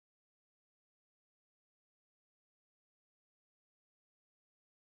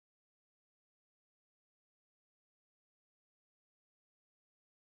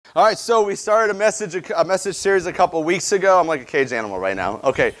All right, so we started a message series a couple weeks ago. I'm like a caged animal right now.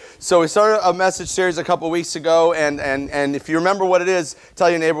 Okay, so we started a message series a couple weeks ago, and if you remember what it is, tell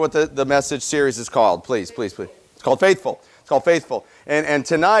your neighbor what the message series is called. Please. It's called Faithful. It's called Faithful. And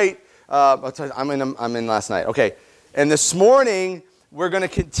tonight, I'm in last night. Okay, and this morning we're going to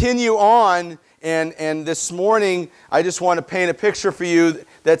continue on, and this morning I just want to paint a picture for you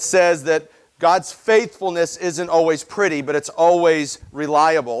that says that God's faithfulness isn't always pretty, but it's always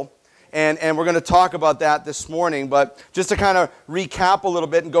reliable. And we're going to talk about that this morning. But just to kind of recap a little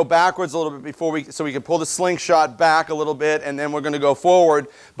bit and go backwards a little bit so we can pull the slingshot back a little bit, and then we're going to go forward.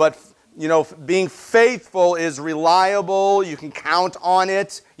 But, you know, being faithful is reliable. You can count on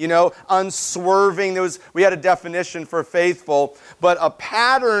it, you know, unswerving. We had a definition for faithful. But a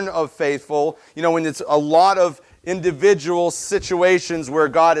pattern of faithful, you know, when it's a lot of individual situations where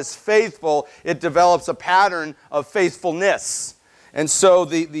God is faithful, it develops a pattern of faithfulness. And so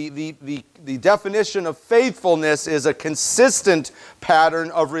the definition of faithfulness is a consistent pattern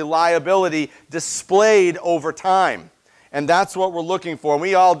of reliability displayed over time. And that's what we're looking for. And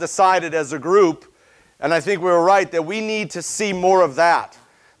we all decided as a group, and I think we were right, that we need to see more of that.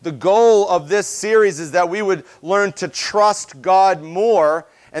 The goal of this series is that we would learn to trust God more.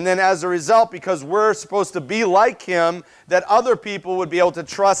 And then as a result, because we're supposed to be like Him, that other people would be able to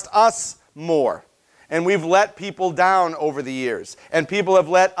trust us more. And we've let people down over the years. And people have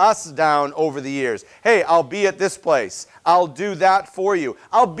let us down over the years. Hey, I'll be at this place. I'll do that for you.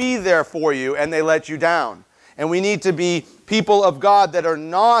 I'll be there for you. And they let you down. And we need to be people of God that are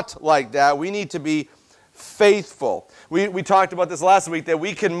not like that. We need to be faithful. We talked about this last week, that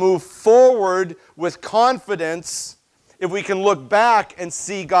we can move forward with confidence if we can look back and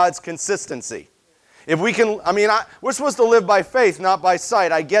see God's consistency. If we can, we're supposed to live by faith, not by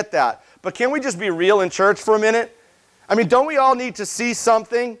sight. I get that. But can we just be real in church for a minute? I mean, don't we all need to see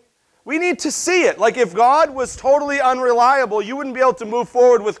something? We need to see it. Like if God was totally unreliable, you wouldn't be able to move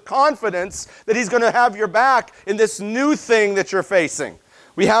forward with confidence that He's going to have your back in this new thing that you're facing.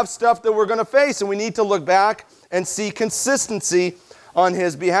 We have stuff that we're going to face, and we need to look back and see consistency on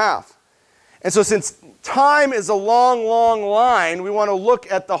His behalf. And so since time is a long, long line, we want to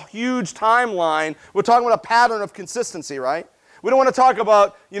look at the huge timeline. We're talking about a pattern of consistency, right? We don't want to talk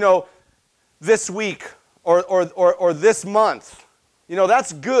about, you know, this week or this month. You know,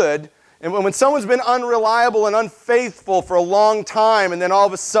 that's good. And when someone's been unreliable and unfaithful for a long time, and then all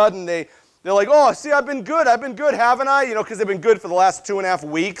of a sudden they're like, oh, see, I've been good, haven't I? You know, because they've been good for the last 2.5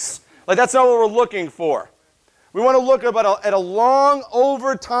 weeks. Like, that's not what we're looking for. We want to look at a long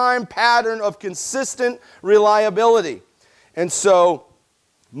overtime pattern of consistent reliability. And so,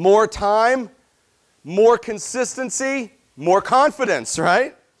 more time, more consistency, more confidence,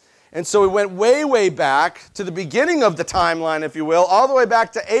 right? And so we went way, way back to the beginning of the timeline, if you will, all the way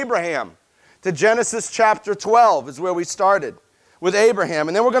back to Abraham. To Genesis chapter 12 is where we started with Abraham.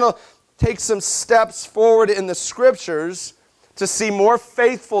 And then we're going to take some steps forward in the Scriptures to see more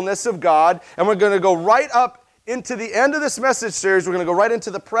faithfulness of God. And we're going to go right up into the end of this message series. We're going to go right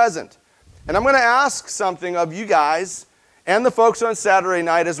into the present. And I'm going to ask something of you guys and the folks on Saturday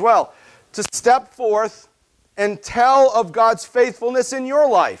night as well, to step forth and tell of God's faithfulness in your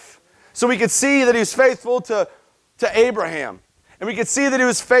life. So we could see that He was faithful to Abraham. And we could see that He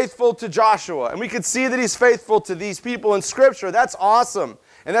was faithful to Joshua. And we could see that He's faithful to these people in Scripture. That's awesome.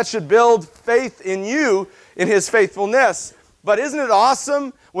 And that should build faith in you in His faithfulness. But isn't it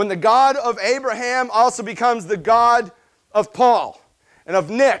awesome when the God of Abraham also becomes the God of Paul and of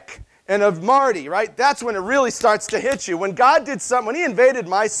Nick and of Marty, right? That's when it really starts to hit you. When God did something, when He invaded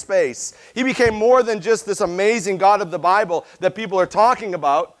my space, He became more than just this amazing God of the Bible that people are talking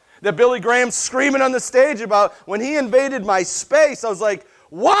about, that Billy Graham's screaming on the stage about. When He invaded my space, I was like,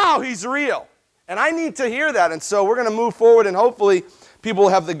 wow, He's real. And I need to hear that. And so we're going to move forward, and hopefully people will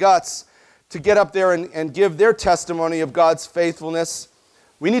have the guts to get up there and give their testimony of God's faithfulness.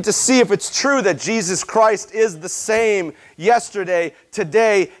 We need to see if it's true that Jesus Christ is the same yesterday,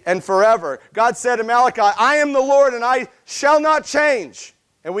 today, and forever. God said in Malachi, I am the Lord and I shall not change.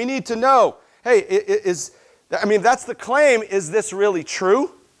 And we need to know, hey, that's the claim. Is this really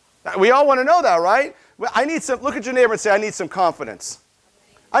true? We all want to know that, right? Look at your neighbor and say, I need some confidence.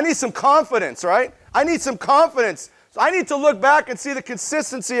 I need some confidence, right? I need some confidence. So I need to look back and see the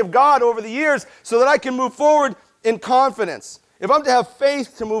consistency of God over the years so that I can move forward in confidence. If I'm to have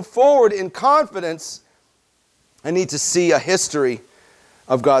faith to move forward in confidence, I need to see a history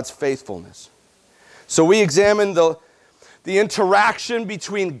of God's faithfulness. So we examined the interaction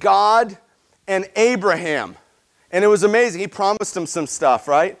between God and Abraham. And it was amazing. He promised him some stuff,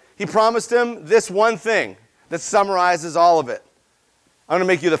 right? He promised him this one thing that summarizes all of it. I'm going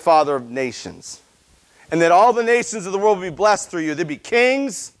to make you the father of nations. And that all the nations of the world will be blessed through you. There'd be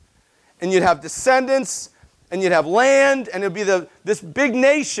kings, and you'd have descendants, and you'd have land, and it'd be this big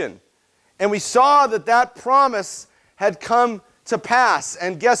nation. And we saw that that promise had come to pass.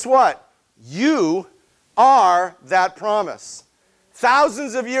 And guess what? You are that promise.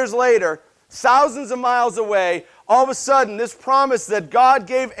 Thousands of years later, thousands of miles away, all of a sudden, this promise that God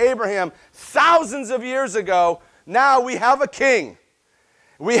gave Abraham thousands of years ago, now we have a king.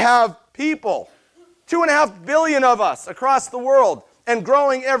 We have people, 2.5 billion of us across the world, and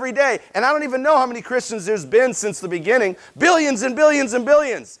growing every day. And I don't even know how many Christians there's been since the beginning. Billions and billions and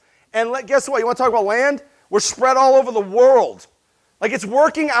billions. And guess what? You want to talk about land? We're spread all over the world. Like, it's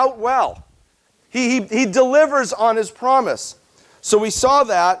working out well. He delivers on his promise. So we saw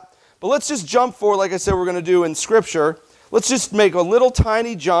that. But let's just jump forward, like I said we're going to do in Scripture. Let's just make a little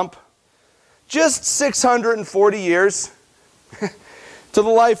tiny jump, just 640 years, to the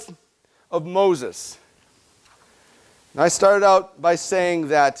life of Moses. And I started out by saying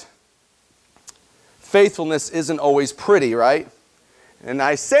that faithfulness isn't always pretty, right? And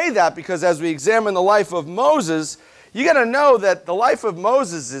I say that because as we examine the life of Moses, you got to know that the life of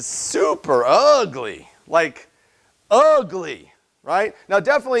Moses is super ugly. Like, ugly. Right? Now,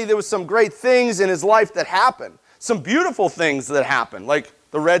 definitely there was some great things in his life that happened. Some beautiful things that happened, like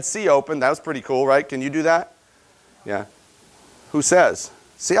the Red Sea opened. That was pretty cool, right? Can you do that? Yeah. Who says?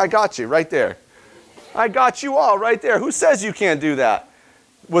 See, I got you right there. I got you all right there. Who says you can't do that?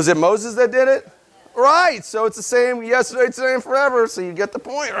 Was it Moses that did it? Right. So it's the same yesterday, today, and forever. So you get the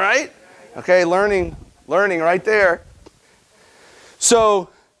point, right? Okay, learning right there. So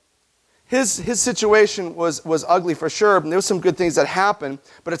his situation was ugly for sure. And there was some good things that happened,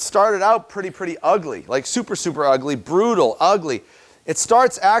 but it started out pretty ugly, like super ugly, brutal, ugly. It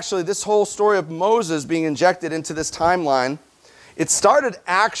starts actually, this whole story of Moses being injected into this timeline, it started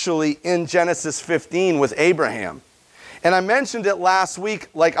actually in Genesis 15 with Abraham. And I mentioned it last week,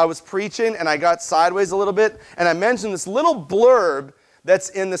 like I was preaching and I got sideways a little bit, and I mentioned this little blurb that's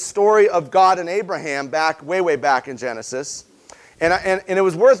in the story of God and Abraham back, way back in Genesis. And it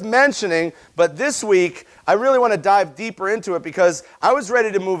was worth mentioning, but this week, I really want to dive deeper into it because I was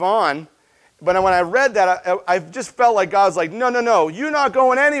ready to move on. But when I read that, I just felt like God was like, no, you're not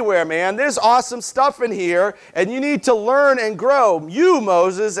going anywhere, man. There's awesome stuff in here, and you need to learn and grow. You,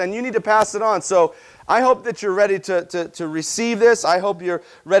 Moses, and you need to pass it on. So I hope that you're ready to receive this. I hope you're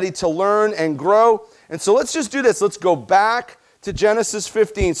ready to learn and grow. And so let's just do this. Let's go back to Genesis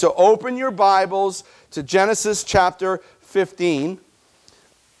 15. So open your Bibles to Genesis chapter 15.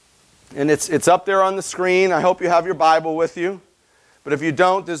 And it's up there on the screen. I hope you have your Bible with you. But if you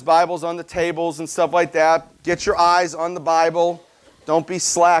don't, there's Bibles on the tables and stuff like that. Get your eyes on the Bible. Don't be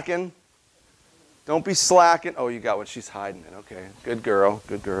slacking. Don't be slacking. Oh, you got what she's hiding it. Okay. Good girl.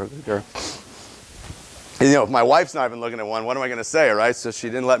 Good girl. Good girl. And, you know, if my wife's not even looking at one, what am I going to say, right? So she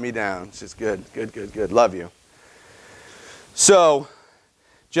didn't let me down. She's good. Good. Love you. So,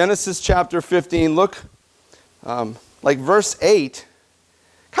 Genesis chapter 15. Look, like verse 8,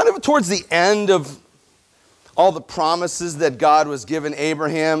 kind of towards the end of all the promises that God was giving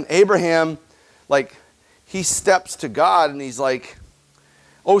Abraham. Abraham, like, he steps to God and he's like,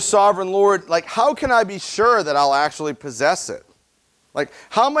 "Oh, sovereign Lord, like, how can I be sure that I'll actually possess it? Like,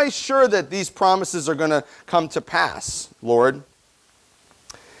 how am I sure that these promises are going to come to pass, Lord?"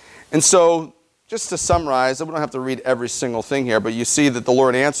 And so, just to summarize, we don't have to read every single thing here, but you see that the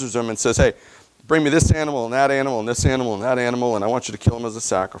Lord answers him and says, "Hey, bring me this animal and that animal and this animal and that animal, and I want you to kill them as a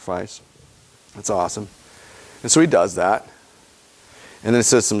sacrifice." That's awesome. And so he does that. And then it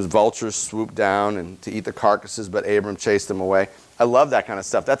says some vultures swooped down and to eat the carcasses, but Abram chased them away. I love that kind of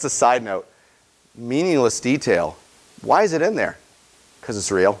stuff. That's a side note. Meaningless detail. Why is it in there? Because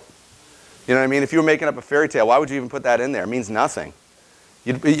it's real. You know what I mean? If you were making up a fairy tale, why would you even put that in there? It means nothing.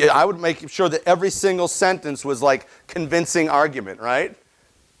 I would make sure that every single sentence was like convincing argument, right?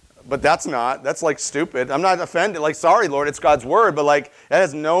 But that's like stupid. I'm not offended. Like, sorry, Lord, it's God's word, but like that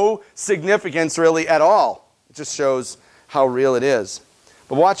has no significance really at all. It just shows how real it is.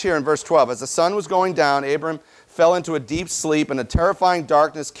 But watch here in verse 12. As the sun was going down, Abram fell into a deep sleep, and a terrifying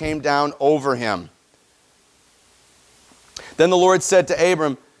darkness came down over him. Then the Lord said to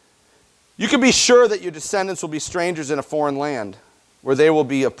Abram, "You can be sure that your descendants will be strangers in a foreign land, where they will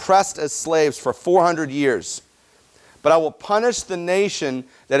be oppressed as slaves for 400 years. But I will punish the nation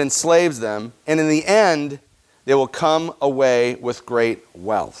that enslaves them, and in the end, they will come away with great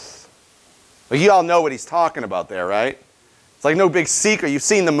wealth." Well, you all know what he's talking about there, right? It's like no big secret. You've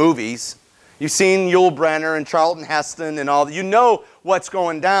seen the movies. You've seen Yul Brynner and Charlton Heston and all that. You know what's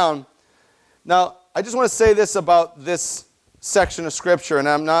going down. Now, I just want to say this about this section of Scripture, and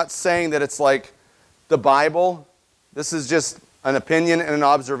I'm not saying that it's like the Bible. This is just an opinion and an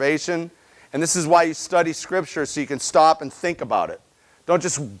observation. And this is why you study Scripture, so you can stop and think about it. Don't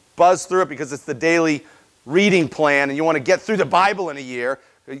just buzz through it because it's the daily reading plan and you want to get through the Bible in a year.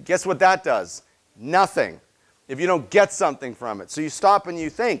 Guess what that does? Nothing. If you don't get something from it. So you stop and you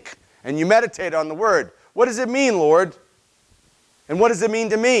think and you meditate on the Word. What does it mean, Lord? And what does it mean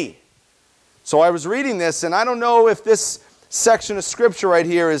to me? So I was reading this, and I don't know if this section of Scripture right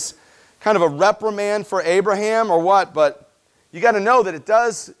here is kind of a reprimand for Abraham or what, but you got to know that it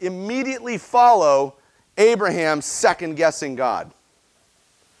does immediately follow Abraham second-guessing God.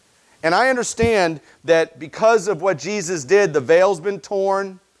 And I understand that because of what Jesus did, the veil's been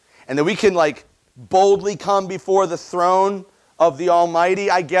torn, and that we can like boldly come before the throne of the Almighty.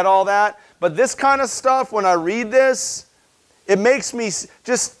 I get all that. But this kind of stuff, when I read this, it makes me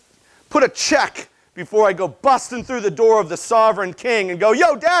just put a check before I go busting through the door of the sovereign king and go,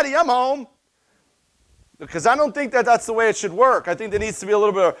 yo, Daddy, I'm home. Because I don't think that that's the way it should work. I think there needs to be a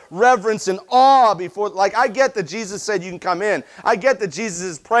little bit of reverence and awe before, like I get that Jesus said you can come in. I get that Jesus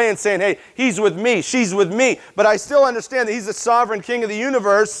is praying saying, hey, he's with me, she's with me. But I still understand that he's the sovereign king of the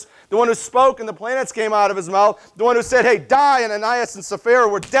universe, the one who spoke and the planets came out of his mouth, the one who said, hey, die, and Ananias and Sapphira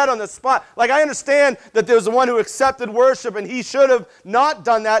were dead on the spot. Like I understand that there's the one who accepted worship and he should have not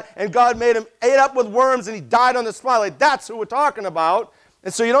done that and God made him ate up with worms and he died on the spot. Like that's who we're talking about.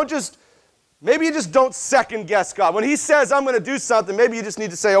 And so you don't just, maybe you just don't second guess God. When he says I'm going to do something, maybe you just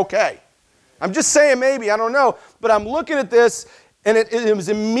need to say okay. I'm just saying maybe, I don't know. But I'm looking at this and it was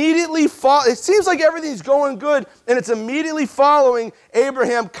immediately, it seems like everything's going good, and it's immediately following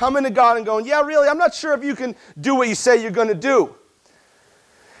Abraham coming to God and going, yeah, really, I'm not sure if you can do what you say you're going to do.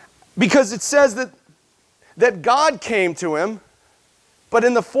 Because it says that God came to him, but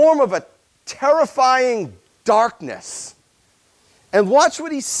in the form of a terrifying darkness. And watch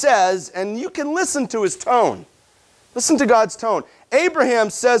what he says, and you can listen to his tone. Listen to God's tone. Abraham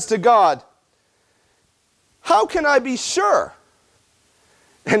says to God, how can I be sure?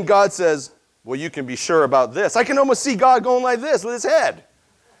 And God says, well, you can be sure about this. I can almost see God going like this with his head.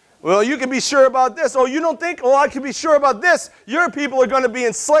 Well, you can be sure about this. Oh, you don't think? Oh, I can be sure about this. Your people are going to be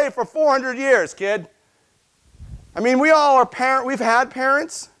enslaved for 400 years, kid. I mean, we all are we've had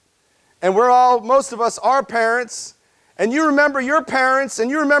parents, and most of us are parents. And you remember your parents,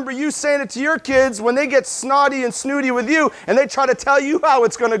 and you remember you saying it to your kids when they get snotty and snooty with you, and they try to tell you how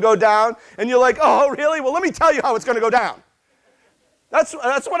it's going to go down. And you're like, oh, really? Well, let me tell you how it's going to go down. That's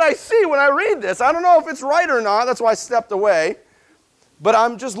what I see when I read this. I don't know if it's right or not. That's why I stepped away. But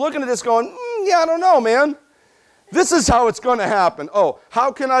I'm just looking at this going, yeah, I don't know, man. This is how it's going to happen. Oh,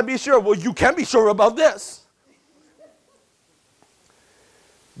 how can I be sure? Well, you can be sure about this.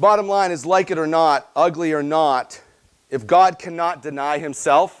 Bottom line is, like it or not, ugly or not, if God cannot deny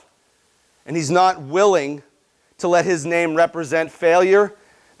himself and he's not willing to let his name represent failure,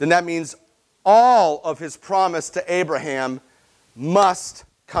 then that means all of his promise to Abraham must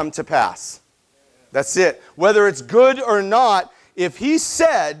come to pass. That's it. Whether it's good or not, if he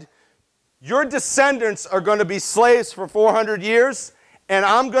said, your descendants are going to be slaves for 400 years, and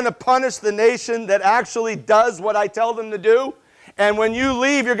I'm going to punish the nation that actually does what I tell them to do, and when you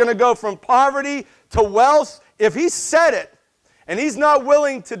leave, you're going to go from poverty to wealth. If he said it, and he's not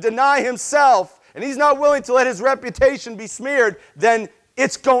willing to deny himself, and he's not willing to let his reputation be smeared, then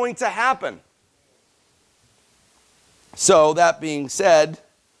it's going to happen. So, that being said,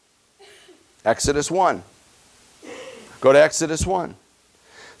 Exodus 1. Go to Exodus 1.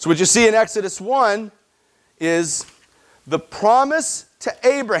 So what you see in Exodus 1 is the promise to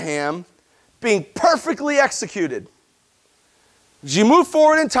Abraham being perfectly executed. As you move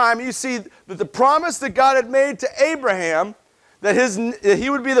forward in time, you see that the promise that God had made to Abraham, that he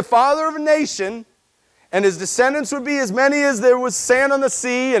would be the father of a nation, and his descendants would be as many as there was sand on the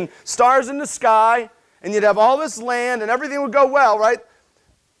sea and stars in the sky, and you'd have all this land and everything would go well, right?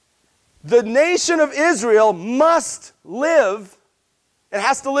 The nation of Israel must live, it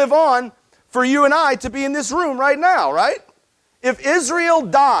has to live on for you and I to be in this room right now, right? If Israel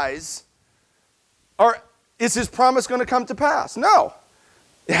dies, is his promise going to come to pass? No.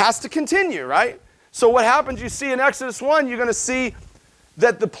 It has to continue, right? So what happens, you see in Exodus 1, you're going to see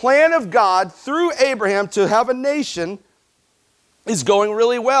that the plan of God through Abraham to have a nation is going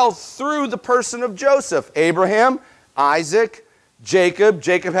really well through the person of Joseph. Abraham, Isaac, Jacob.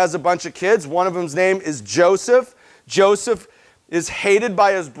 Jacob has a bunch of kids. One of them's name is Joseph. Joseph is hated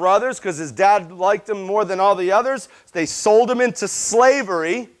by his brothers because his dad liked him more than all the others. They sold him into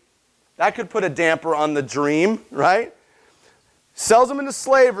slavery. That could put a damper on the dream, right? Sells him into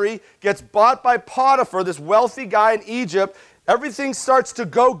slavery, gets bought by Potiphar, this wealthy guy in Egypt. everything starts to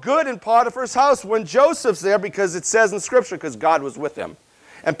go good in Potiphar's house when Joseph's there, because it says in Scripture, because God was with him.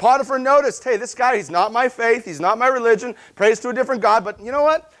 And Potiphar noticed, hey, this guy, he's not my faith, he's not my religion, prays to a different God, but you know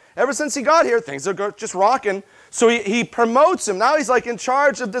what? Ever since he got here, things are just rocking. So he promotes him. Now he's like in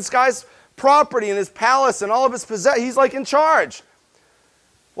charge of this guy's property and his palace and all of his possessions. He's like in charge.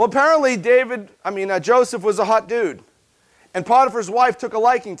 Well, apparently Joseph was a hot dude. And Potiphar's wife took a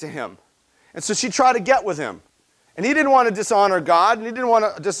liking to him. And so she tried to get with him. And he didn't want to dishonor God, and he didn't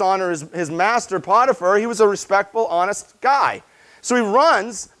want to dishonor his master, Potiphar. He was a respectful, honest guy. So he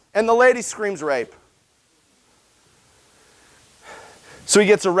runs, and the lady screams rape. So he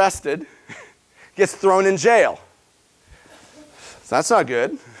gets arrested, gets thrown in jail. So that's not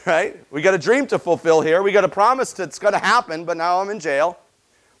good, right? We got a dream to fulfill here. We got a promise that's going to happen, but now I'm in jail.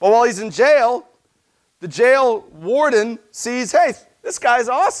 Well, while he's in jail, the jail warden sees, hey, this guy's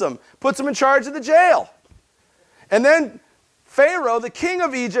awesome. Puts him in charge of the jail. And then Pharaoh, the king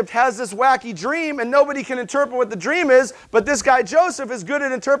of Egypt, has this wacky dream, and nobody can interpret what the dream is, but this guy Joseph is good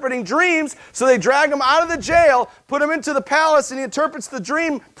at interpreting dreams, so they drag him out of the jail, put him into the palace, and he interprets the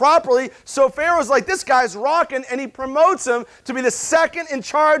dream properly. So Pharaoh's like, this guy's rocking, and he promotes him to be the second in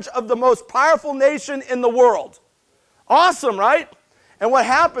charge of the most powerful nation in the world. Awesome, right? And what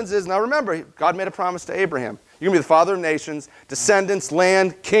happens is, now remember, God made a promise to Abraham. You're going to be the father of nations, descendants,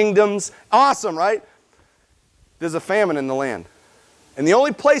 land, kingdoms. Awesome, right? There's a famine in the land. And the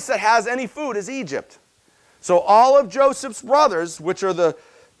only place that has any food is Egypt. So all of Joseph's brothers, which are the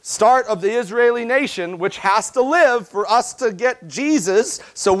start of the Israeli nation, which has to live for us to get Jesus,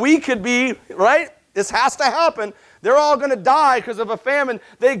 so we could be, right? This has to happen. They're all going to die because of a famine.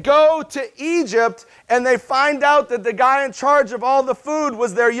 They go to Egypt, and they find out that the guy in charge of all the food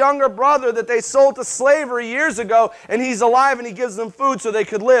was their younger brother that they sold to slavery years ago, and he's alive, and he gives them food so they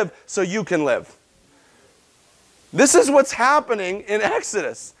could live, so you can live. This is what's happening in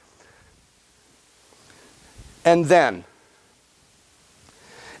Exodus. And then,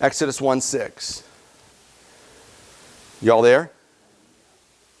 Exodus 1:6. Y'all there?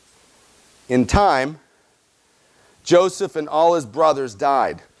 In time, Joseph and all his brothers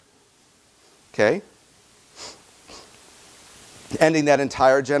died. Okay? Ending that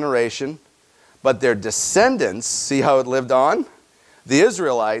entire generation. But their descendants, see how it lived on? The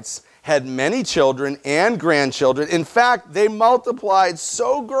Israelites had many children and grandchildren. In fact, they multiplied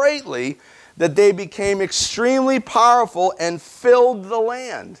so greatly that they became extremely powerful and filled the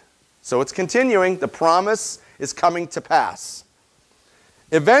land. So it's continuing. The promise is coming to pass.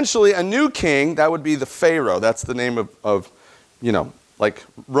 Eventually, a new king, that would be the Pharaoh. That's the name of like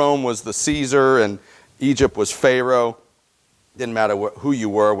Rome was the Caesar and Egypt was Pharaoh. Didn't matter who you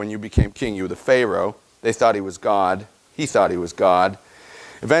were. When you became king, you were the Pharaoh. They thought he was God. He thought he was God.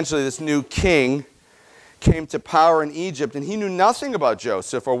 Eventually, this new king came to power in Egypt, and he knew nothing about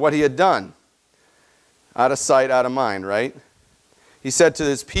Joseph or what he had done. Out of sight, out of mind, right? He said to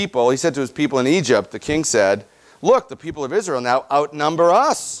his people in Egypt, the king said, look, the people of Israel now outnumber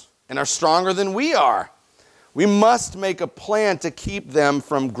us and are stronger than we are. We must make a plan to keep them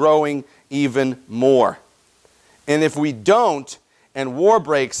from growing even more. And if we don't, and war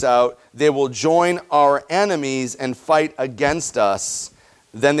breaks out, they will join our enemies and fight against us.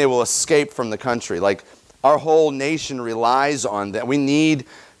 Then they will escape from the country. Like, our whole nation relies on them. We need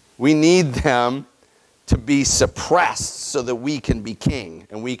them to be suppressed so that we can be king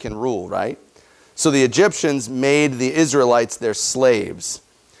and we can rule, right? So the Egyptians made the Israelites their slaves.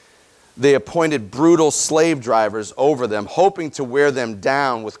 They appointed brutal slave drivers over them, hoping to wear them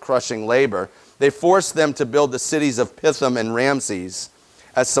down with crushing labor. They forced them to build the cities of Pithom and Ramses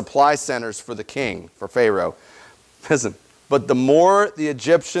as supply centers for the king, for Pharaoh. Listen. But the more the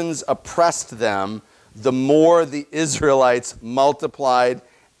Egyptians oppressed them, the more the Israelites multiplied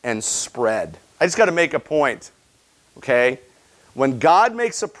and spread. I just got to make a point, okay? When God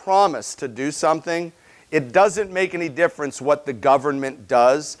makes a promise to do something, it doesn't make any difference what the government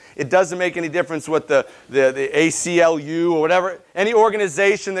does. It doesn't make any difference what the ACLU or whatever, any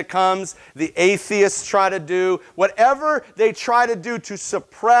organization that comes, the atheists try to do. Whatever they try to do to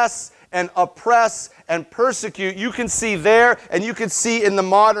suppress and oppress and persecute, you can see there, and you can see in the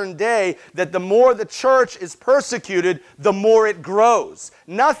modern day that the more the church is persecuted, the more it grows.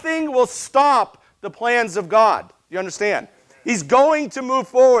 Nothing will stop the plans of God. You understand? He's going to move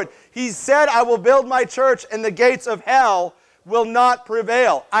forward. He said, I will build my church and the gates of hell will not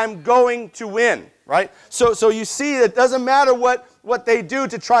prevail. I'm going to win, right? So you see, it doesn't matter what they do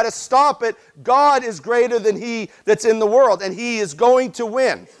to try to stop it. God is greater than he that's in the world, and he is going to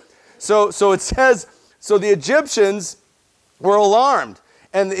win. So it says, so the Egyptians were alarmed,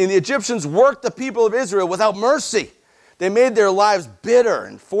 and the Egyptians worked the people of Israel without mercy. They made their lives bitter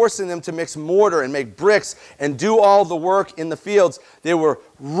and forcing them to mix mortar and make bricks and do all the work in the fields. They were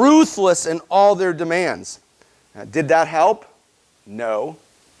ruthless in all their demands. Now, did that help? No.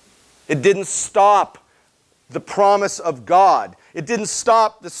 It didn't stop the promise of God. It didn't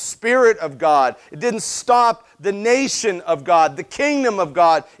stop the Spirit of God. It didn't stop the nation of God, the kingdom of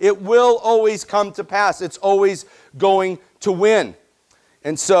God. It will always come to pass. It's always going to win.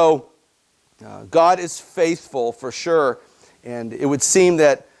 And so, God is faithful for sure. And it would seem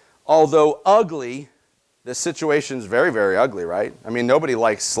that although ugly, the situation is very, very ugly, right? I mean, nobody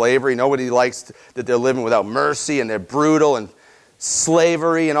likes slavery. Nobody likes that they're living without mercy and they're brutal and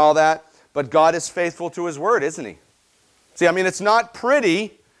slavery and all that. But God is faithful to His word, isn't He? See, I mean, it's not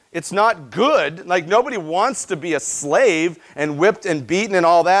pretty. It's not good. Like, nobody wants to be a slave and whipped and beaten and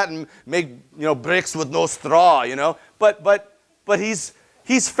all that and make, bricks with no straw, But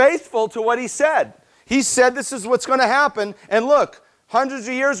He's faithful to what He said. He said this is what's going to happen. And look, hundreds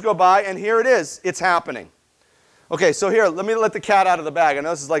of years go by, and here it is. It's happening. Okay, so here, let me let the cat out of the bag. I know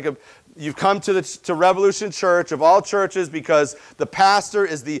this is like you've come to Revolution Church of all churches because the pastor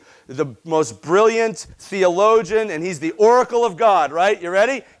is the most brilliant theologian, and he's the oracle of God, right? You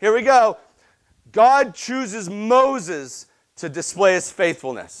ready? Here we go. God chooses Moses to display His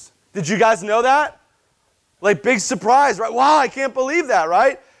faithfulness. Did you guys know that? Like, big surprise, right? Wow, I can't believe that,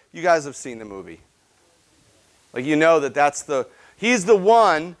 right? You guys have seen the movie. Like, you know that He's the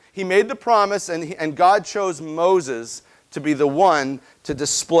one, He made the promise, and God chose Moses to be the one to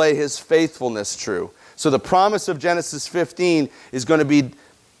display His faithfulness true. So the promise of Genesis 15 is going to be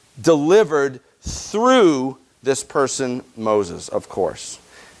delivered through this person, Moses, of course.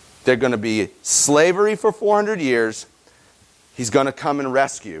 They're going to be slavery for 400 years. He's going to come and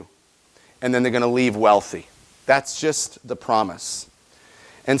rescue. And then they're going to leave wealthy. That's just the promise.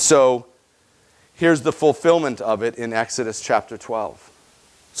 And so, here's the fulfillment of it in Exodus chapter 12.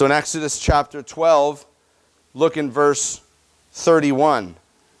 So in Exodus chapter 12, look in verse 31.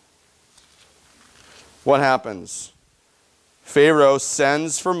 What happens? Pharaoh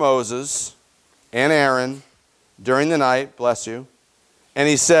sends for Moses and Aaron during the night, bless you, and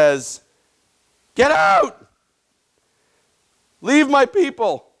he says, "Get out! Leave my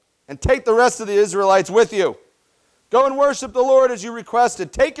people and take the rest of the Israelites with you. Go and worship the Lord as you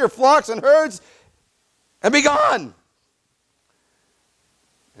requested. Take your flocks and herds and be gone."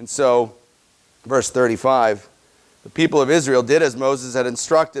 And so, verse 35, the people of Israel did as Moses had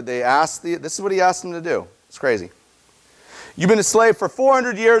instructed. This is what he asked them to do. It's crazy. You've been a slave for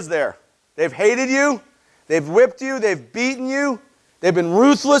 400 years there. They've hated you. They've whipped you. They've beaten you. They've been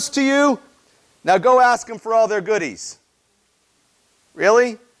ruthless to you. Now go ask them for all their goodies.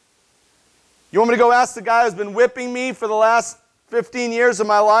 Really? You want me to go ask the guy who's been whipping me for the last 15 years of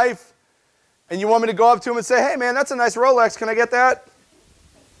my life? And you want me to go up to him and say, "Hey man, that's a nice Rolex. Can I get that?"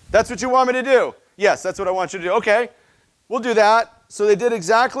 That's what you want me to do? Yes, that's what I want you to do. Okay, we'll do that. So they did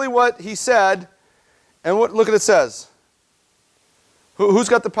exactly what he said. And look what it says. Who's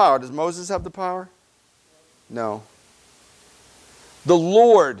got the power? Does Moses have the power? No. The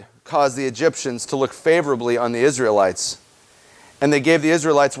Lord caused the Egyptians to look favorably on the Israelites. And they gave the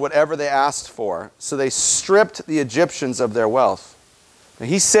Israelites whatever they asked for. So they stripped the Egyptians of their wealth. Now,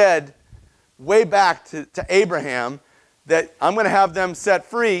 he said way back to Abraham that I'm going to have them set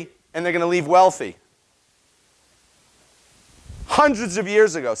free and they're going to leave wealthy. Hundreds of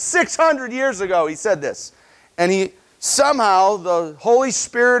years ago, 600 years ago, he said this. And somehow the Holy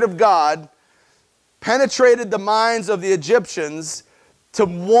Spirit of God penetrated the minds of the Egyptians to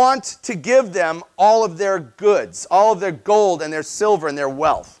want to give them all of their goods, all of their gold and their silver and their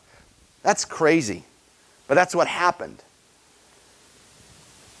wealth. That's crazy. But that's what happened.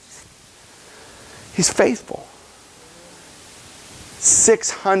 He's faithful.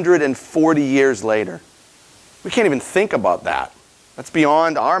 640 years later. We can't even think about that. That's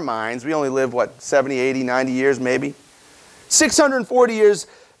beyond our minds. We only live, 70, 80, 90 years maybe? 640 years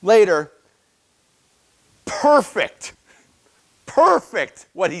later, perfect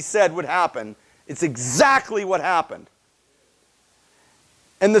what he said would happen. It's exactly what happened.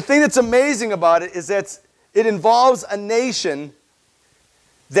 And the thing that's amazing about it is that it involves a nation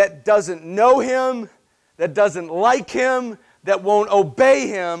that doesn't know him, that doesn't like him, that won't obey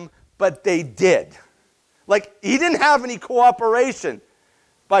him, but they did. Like, he didn't have any cooperation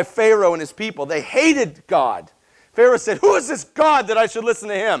by Pharaoh and his people. They hated God. Pharaoh said, "Who is this God that I should listen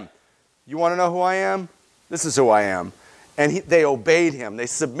to him?" You want to know who I am? This is who I am. And they obeyed him. They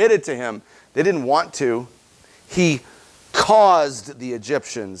submitted to him. They didn't want to. He caused the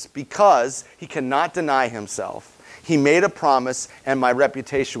Egyptians because he cannot deny himself. He made a promise, and my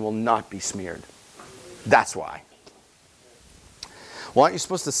reputation will not be smeared. That's why. Well, aren't you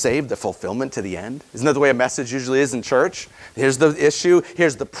supposed to save the fulfillment to the end? Isn't that the way a message usually is in church? Here's the issue,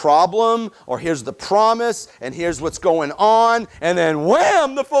 here's the problem, or here's the promise, and here's what's going on, and then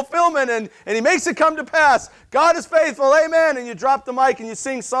wham, the fulfillment, and he makes it come to pass. God is faithful, amen, and you drop the mic and you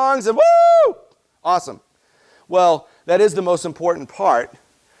sing songs, and woo! Awesome. Well, that is the most important part.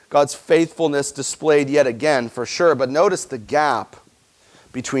 God's faithfulness displayed yet again, for sure, but notice the gap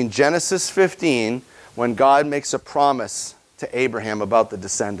between Genesis 15, when God makes a promise to Abraham about the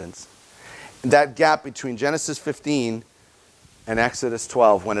descendants. And that gap between Genesis 15 and Exodus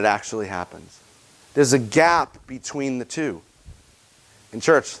 12 when it actually happens. There's a gap between the two. In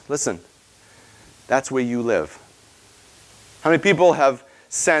church, listen, that's where you live. How many people have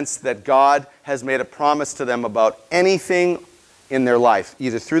sensed that God has made a promise to them about anything in their life,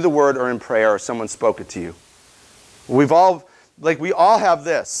 either through the word or in prayer, or someone spoke it to you? We all have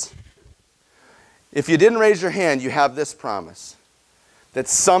this. If you didn't raise your hand, you have this promise. That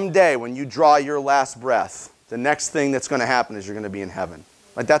someday when you draw your last breath, the next thing that's going to happen is you're going to be in heaven.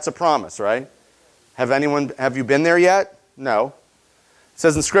 Like, that's a promise, right? Have you been there yet? No. It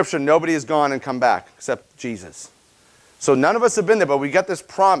says in Scripture, nobody has gone and come back except Jesus. So none of us have been there, but we got this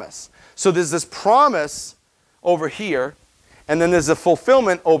promise. So there's this promise over here, and then there's a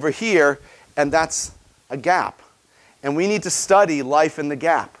fulfillment over here, and that's a gap. And we need to study life in the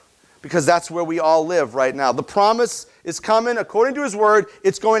gap, because that's where we all live right now. The promise is coming. According to His Word,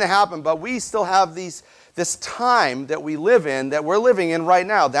 it's going to happen. But we still have this time that we live in, that we're living in right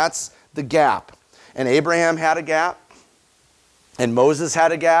now. That's the gap. And Abraham had a gap. And Moses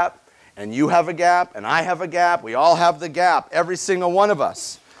had a gap. And you have a gap. And I have a gap. We all have the gap. Every single one of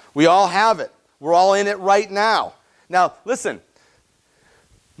us. We all have it. We're all in it right now. Now, listen.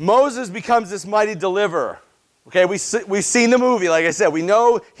 Moses becomes this mighty deliverer. Okay, we've seen the movie, like I said. We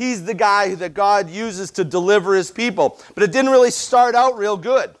know he's the guy that God uses to deliver His people. But it didn't really start out real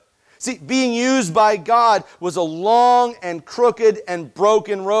good. See, being used by God was a long and crooked and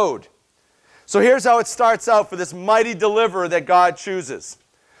broken road. So here's how it starts out for this mighty deliverer that God chooses.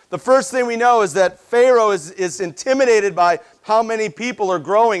 The first thing we know is that Pharaoh is intimidated by how many people are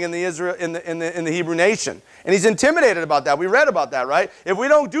growing in the Hebrew nation. And he's intimidated about that. We read about that, right? If we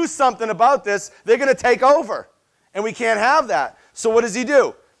don't do something about this, they're going to take over. And we can't have that. So what does he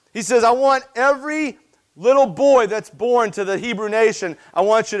do? He says, I want every little boy that's born to the Hebrew nation, I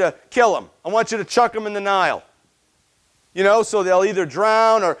want you to kill him. I want you to chuck him in the Nile. You know, so they'll either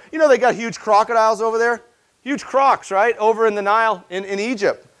drown or, you know, they got huge crocodiles over there. Huge crocs, right? Over in the Nile in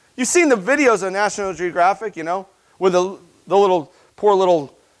Egypt. You've seen the videos on National Geographic, you know, where the poor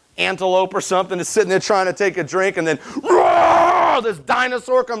little antelope or something is sitting there trying to take a drink, and then roar, this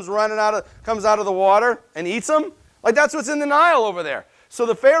dinosaur comes out of the water and eats them. Like, that's what's in the Nile over there. So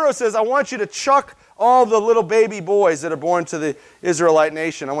the Pharaoh says, I want you to chuck all the little baby boys that are born to the Israelite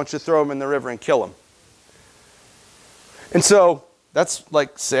nation. I want you to throw them in the river and kill them. And so that's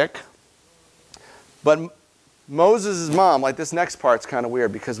like sick. But Moses' mom, like, this next part's kind of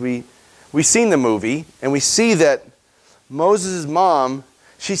weird, because we've seen the movie and we see that Moses' mom,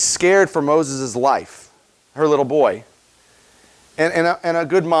 she's scared for Moses' life, her little boy. And a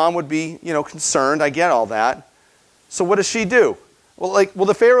good mom would be, you know, concerned. I get all that. So what does she do? Well,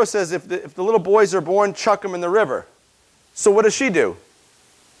 the Pharaoh says if the little boys are born, chuck them in the river. So what does she do?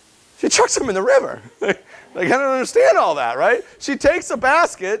 She chucks them in the river. Like, I don't understand all that, right? She takes a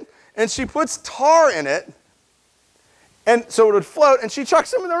basket and she puts tar in it, and so it would float, and she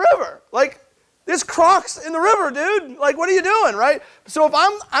chucks them in the river. Like, there's crocs in the river, dude. Like, what are you doing, right? So if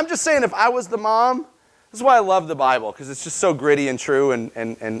I'm just saying, if I was the mom, this is why I love the Bible, because it's just so gritty and true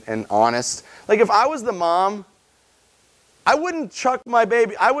and honest. Like, if I was the mom, I wouldn't chuck my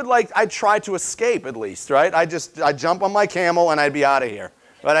baby. I'd try to escape at least, right? I'd jump on my camel and I'd be out of here.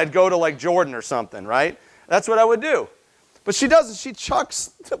 But I'd go to like Jordan or something, right? That's what I would do. But she doesn't. She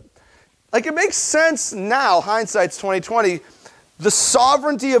chucks. Like, it makes sense now, hindsight's 2020. The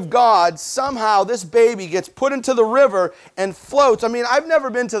sovereignty of God, somehow this baby gets put into the river and floats. I mean, I've never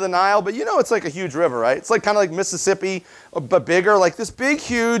been to the Nile, but you know it's like a huge river, right? It's like kind of like Mississippi, but bigger. Like this big,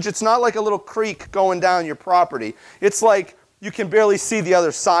 huge, it's not like a little creek going down your property. It's like you can barely see the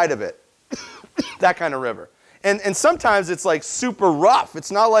other side of it. That kind of river. And sometimes it's like super rough.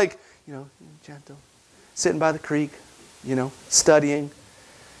 It's not like, you know, gentle, sitting by the creek, you know, studying.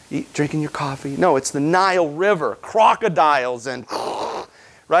 Drinking your coffee. No, it's the Nile River, crocodiles and,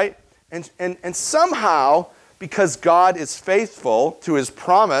 right? And somehow, because God is faithful to His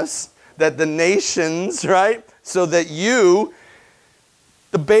promise that the nations, right? So that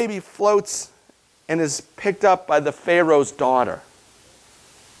the baby floats and is picked up by the Pharaoh's daughter.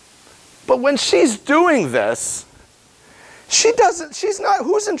 But when she's doing this, She doesn't, she's not,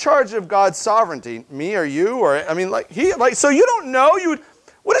 who's in charge of God's sovereignty? Me or you? Or, I mean, so you don't know,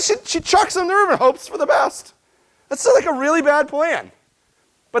 what is she chucks him in the river and hopes for the best. That's like a really bad plan.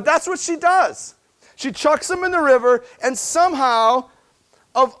 But that's what she does. She chucks him in the river, and somehow,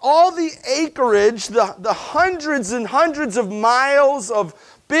 of all the acreage, the hundreds and hundreds of miles of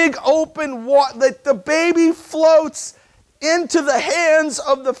big open water, that the baby floats into the hands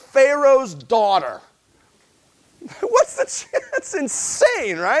of the Pharaoh's daughter. What's the chance? That's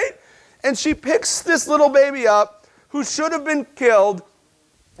insane, right? And she picks this little baby up who should have been killed,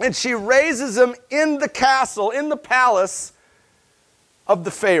 and she raises him in the castle, in the palace of the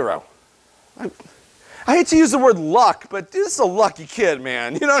Pharaoh. I hate to use the word luck, but this is a lucky kid,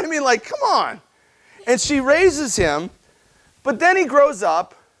 man. You know what I mean? Like, come on. And she raises him, but then he grows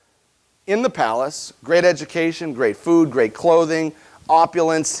up in the palace, great education, great food, great clothing,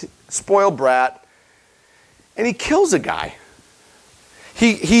 opulence, spoiled brat. And he kills a guy.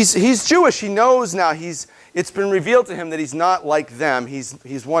 He's Jewish. He knows now. It's been revealed to him that he's not like them.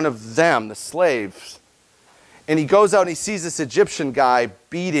 He's one of them, the slaves. And he goes out and he sees this Egyptian guy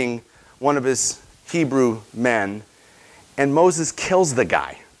beating one of his Hebrew men. And Moses kills the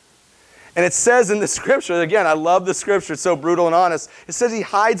guy. And it says in the scripture, again, I love the scripture. It's so brutal and honest. It says he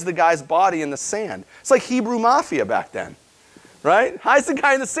hides the guy's body in the sand. It's like Hebrew mafia back then. Right? Hides the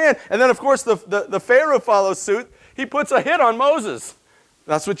guy in the sand. And then, of course, the Pharaoh follows suit. He puts a hit on Moses.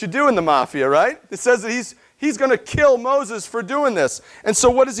 That's what you do in the mafia, right? It says that he's going to kill Moses for doing this. And so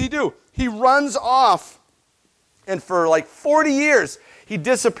what does he do? He runs off. And for like 40 years, he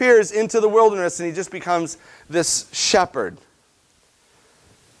disappears into the wilderness and he just becomes this shepherd.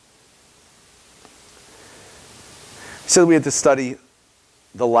 He said we had to study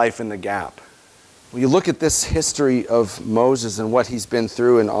the life in the gap. When you look at this history of Moses and what he's been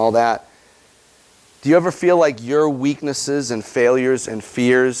through and all that, do you ever feel like your weaknesses and failures and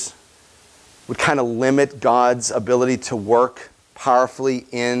fears would kind of limit God's ability to work powerfully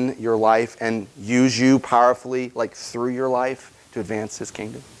in your life and use you powerfully, like through your life, to advance his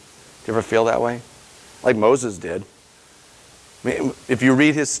kingdom? Do you ever feel that way? Like Moses did. I mean, if you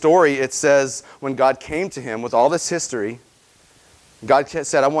read his story, it says when God came to him with all this history, God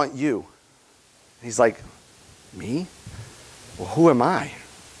said, I want you. He's like, me? Well, who am I?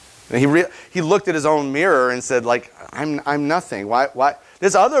 And he looked at his own mirror and said, like, I'm nothing. Why?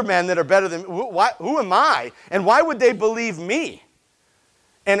 There's other men that are better than me. Who am I? And why would they believe me?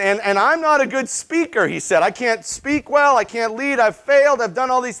 And I'm not a good speaker, he said. I can't speak well. I can't lead. I've failed. I've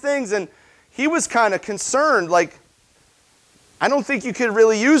done all these things. And he was kind of concerned, like, I don't think you could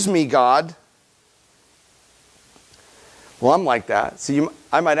really use me, God. Well, I'm like that. So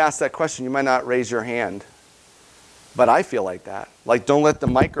I might ask that question. You might not raise your hand. But I feel like that. Like, don't let the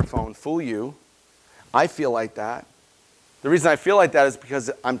microphone fool you. I feel like that. The reason I feel like that is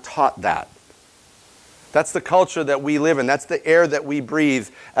because I'm taught that. That's the culture that we live in. That's the air that we breathe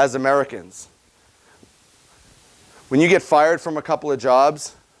as Americans. When you get fired from a couple of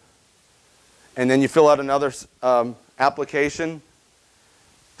jobs, and then you fill out another application,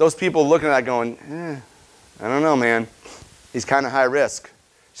 those people looking at that going, I don't know, man. He's kind of high risk.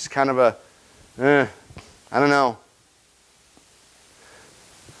 She's kind of I don't know.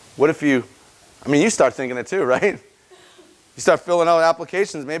 What if you start thinking it too, right? You start filling out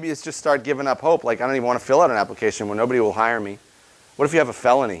applications, maybe it's just start giving up hope. Like, I don't even want to fill out an application when nobody will hire me. What if you have a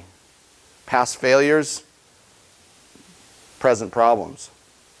felony? Past failures, present problems.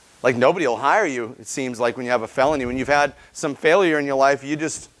 Like, nobody will hire you, it seems like, when you have a felony. When you've had some failure in your life,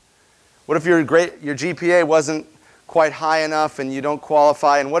 what if your GPA wasn't quite high enough and you don't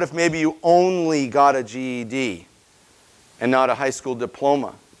qualify? And what if maybe you only got a GED and not a high school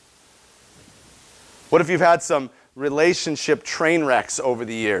diploma? What if you've had some relationship train wrecks over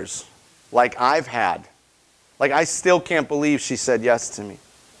the years, like I've had? Like, I still can't believe she said yes to me.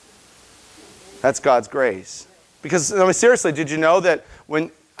 That's God's grace. Because, I mean, seriously, did you know that when,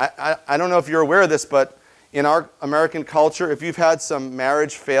 I don't know if you're aware of this, but in our American culture, if you've had some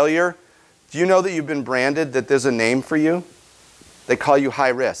marriage failure, do you know that you've been branded, that there's a name for you? They call you high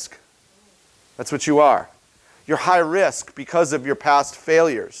risk. That's what you are. You're high risk because of your past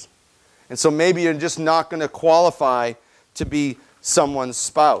failures. And so maybe you're just not going to qualify to be someone's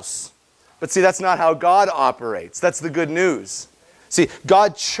spouse. But see, that's not how God operates. That's the good news. See,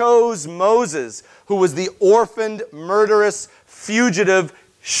 God chose Moses, who was the orphaned, murderous, fugitive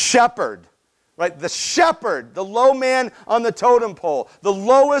shepherd. Right? The shepherd, the low man on the totem pole, the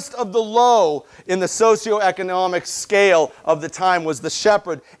lowest of the low in the socioeconomic scale of the time was the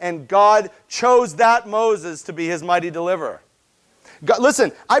shepherd. And God chose that Moses to be his mighty deliverer. God,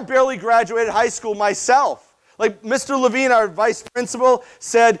 listen, I barely graduated high school myself. Like Mr. Levine, our vice principal,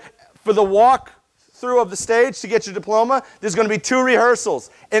 said for the walk through of the stage to get your diploma, there's going to be 2 rehearsals.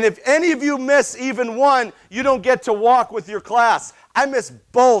 And if any of you miss even one, you don't get to walk with your class. I missed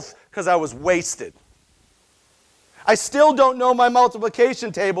both because I was wasted. I still don't know my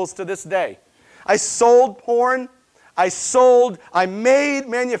multiplication tables to this day. I sold porn. I made,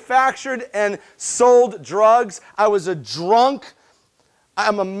 manufactured, and sold drugs. I was a drunk.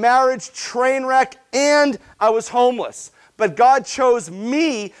 I'm a marriage train wreck, and I was homeless. But God chose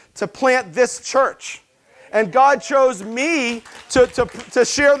me to plant this church. And God chose me to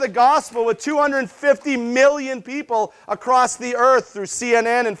share the gospel with 250 million people across the earth through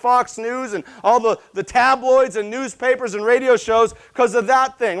CNN and Fox News and all the tabloids and newspapers and radio shows because of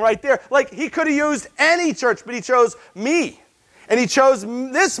that thing right there. Like, he could have used any church, but he chose me. And he chose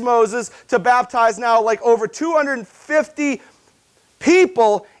this Moses to baptize now like over 250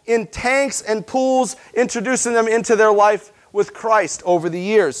 people in tanks and pools, introducing them into their life with Christ over the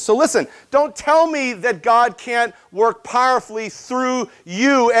years. So listen, don't tell me that God can't work powerfully through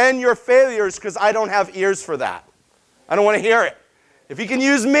you and your failures because I don't have ears for that. I don't want to hear it. If he can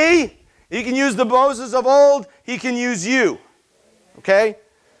use me, he can use the Moses of old, he can use you. Okay?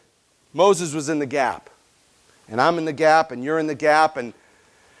 Moses was in the gap. And I'm in the gap, and you're in the gap, and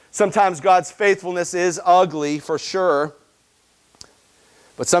sometimes God's faithfulness is ugly for sure.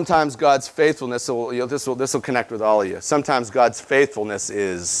 But sometimes God's faithfulness, this will connect with all of you. Sometimes God's faithfulness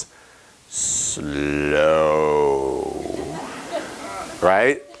is slow.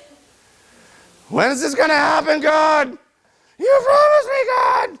 Right? When is this going to happen, God? You promised me,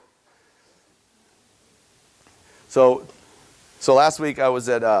 God. So last week I was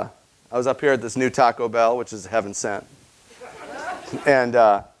up here at this new Taco Bell, which is heaven sent. And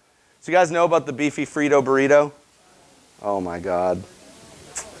so you guys know about the beefy Frito burrito? Oh my God.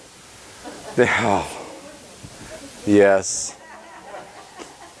 Oh, yes.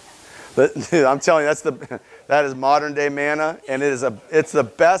 But, dude, I'm telling you, that is modern day manna, and it's the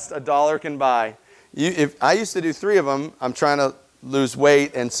best $1 can buy. If I used to do 3 of them, I'm trying to lose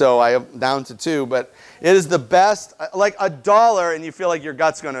weight, and so I am down to 2. But it is the best, like $1, and you feel like your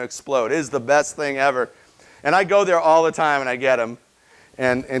gut's going to explode. It is the best thing ever, and I go there all the time, and I get them,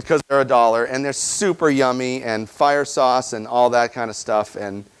 and because they're $1, and they're super yummy, and fire sauce, and all that kind of stuff,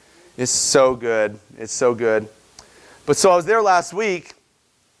 and it's so good. It's so good. But so I was there last week,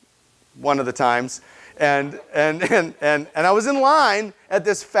 one of the times, and I was in line at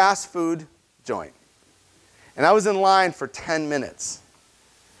this fast food joint. And I was in line for 10 minutes.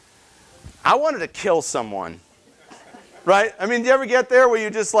 I wanted to kill someone. Right? I mean, do you ever get there where you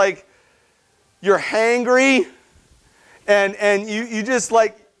just like, you're hangry, and you just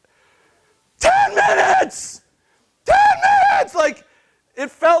like, 10 minutes! 10 minutes! Like, it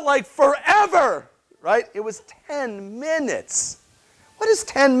felt like forever, right? It was 10 minutes. What is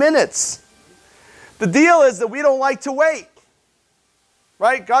 10 minutes? The deal is that we don't like to wait,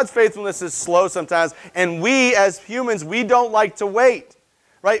 right? God's faithfulness is slow sometimes, and we as humans, we don't like to wait,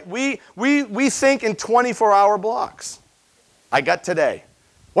 right? We think in 24-hour blocks. I got today.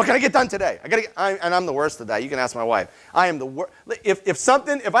 What can I get done today? And I'm the worst at that. You can ask my wife. I am the worst. If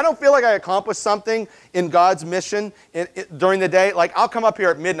I don't feel like I accomplished something in God's mission during the day, like I'll come up here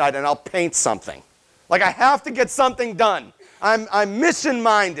at midnight and I'll paint something. Like I have to get something done. I'm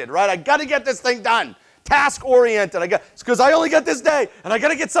mission-minded, right? I got to get this thing done. Task-oriented. It's because I only got this day, and I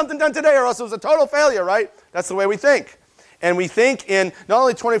got to get something done today, or else it was a total failure, right? That's the way we think. And we think in not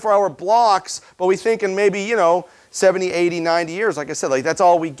only 24-hour blocks, but we think in maybe, 70, 80, 90 years. Like I said, like that's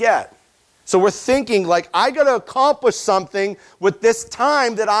all we get. So we're thinking like, I got to accomplish something with this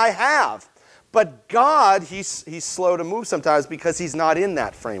time that I have. But God, he's slow to move sometimes because he's not in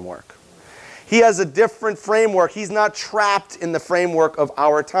that framework. He has a different framework. He's not trapped in the framework of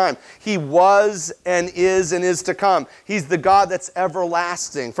our time. He was and is to come. He's the God that's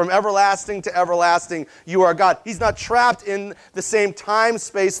everlasting. From everlasting to everlasting, you are God. He's not trapped in the same time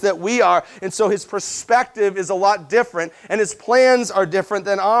space that we are. And so his perspective is a lot different, and his plans are different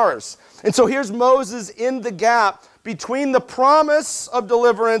than ours. And so here's Moses in the gap between the promise of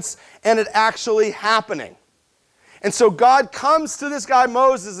deliverance and it actually happening. And so God comes to this guy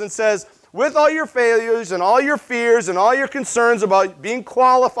Moses and says, with all your failures and all your fears and all your concerns about being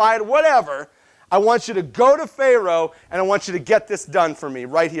qualified, whatever, I want you to go to Pharaoh and I want you to get this done for me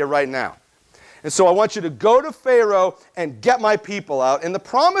right here, right now. And so I want you to go to Pharaoh and get my people out. And the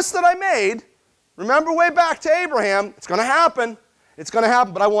promise that I made, remember way back to Abraham, it's going to happen. It's going to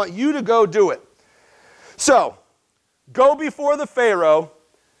happen, but I want you to go do it. So, go before the Pharaoh,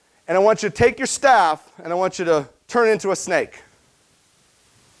 and I want you to take your staff, and I want you to turn it into a snake.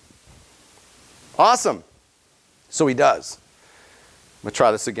 Awesome. So he does. I'm going to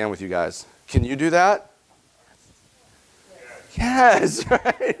try this again with you guys. Can you do that? Yes,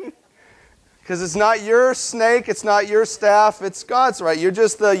 right? Because it's not your snake, it's not your staff, it's God's, right? You're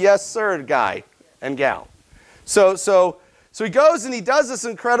just the yes, sir guy and gal. So he goes and he does this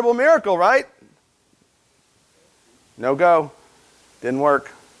incredible miracle, right? No go. Didn't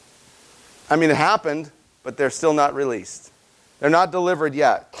work. I mean, it happened, but they're still not released. They're not delivered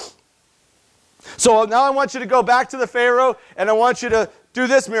yet. So now I want you to go back to the Pharaoh, and I want you to do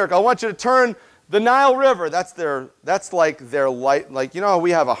this miracle. I want you to turn the Nile River. That's like their light. Like, you know how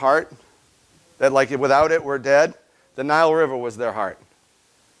we have a heart? That like without it, we're dead? The Nile River was their heart.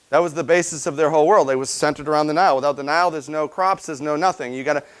 That was the basis of their whole world. It was centered around the Nile. Without the Nile, there's no crops, there's no nothing.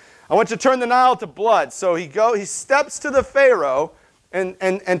 I want you to turn the Nile to blood. So he steps to the Pharaoh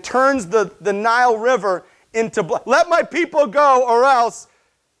and turns the Nile River into blood. Let my people go or else,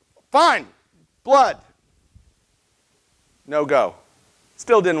 fine, blood. No go.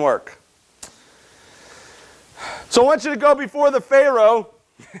 Still didn't work. So I want you to go before the Pharaoh,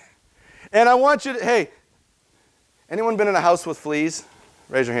 and I want you to, hey, anyone been in a house with fleas?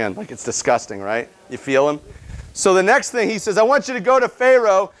 Raise your hand. Like, it's disgusting, right? You feel them? So the next thing he says, I want you to go to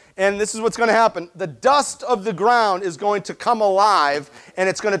Pharaoh, and this is what's going to happen. The dust of the ground is going to come alive, and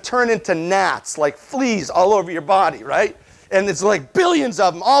it's going to turn into gnats, like fleas all over your body, right? And it's like billions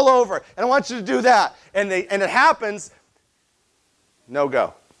of them all over. And I want you to do that. And it happens. No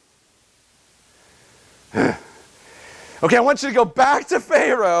go. Okay, I want you to go back to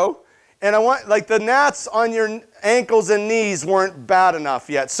Pharaoh. And I want, like, the gnats on your ankles and knees weren't bad enough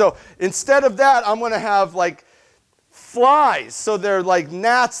yet. So instead of that, I'm going to have, like, flies. So they're like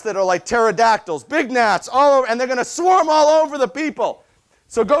gnats that are like pterodactyls. Big gnats all over. And they're going to swarm all over the people.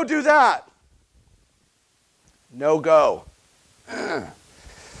 So go do that. No go.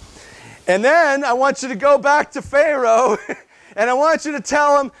 And then I want you to go back to Pharaoh. And I want you to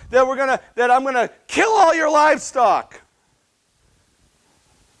tell him that I'm going to kill all your livestock.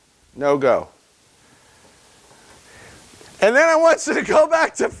 No go. And then I want you to go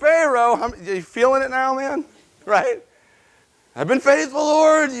back to Pharaoh. Are you feeling it now, man? Right? I've been faithful,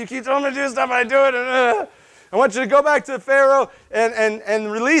 Lord. You keep telling me to do stuff, I do it. I want you to go back to Pharaoh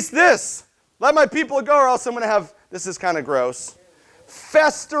and release this. Let my people go, or else I'm going to have, this is kind of gross,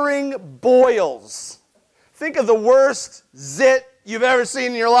 festering boils. Think of the worst zit you've ever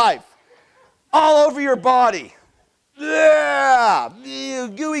seen in your life. All over your body. Yeah,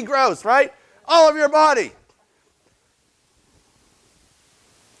 gooey gross, right? All over your body.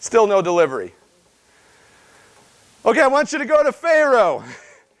 Still no delivery. Okay, I want you to go to Pharaoh.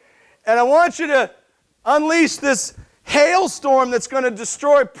 And I want you to unleash this hailstorm that's going to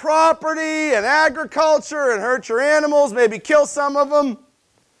destroy property and agriculture and hurt your animals, maybe kill some of them.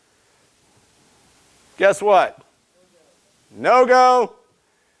 Guess what? No go.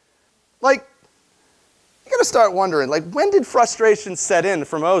 Like, you got to start wondering, like, when did frustration set in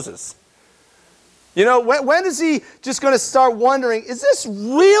for Moses? You know, when is he just going to start wondering, is this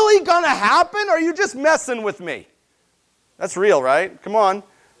really going to happen, or are you just messing with me? That's real, right? Come on.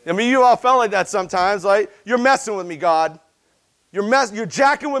 I mean, you all felt like that sometimes, like, you're messing with me, God. You're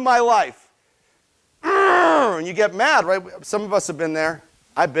jacking with my life. And you get mad, right? Some of us have been there.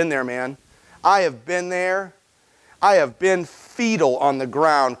 I've been there, man. I have been there. I have been fetal on the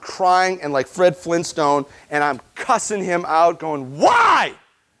ground, crying and like Fred Flintstone, and I'm cussing him out, going, why?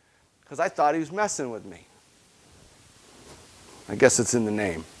 Because I thought he was messing with me. I guess it's in the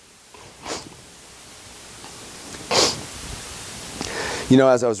name. You know,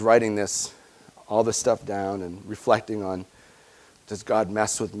 as I was writing all this stuff down and reflecting on, does God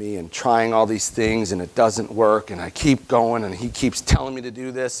mess with me, and trying all these things and it doesn't work, and I keep going and he keeps telling me to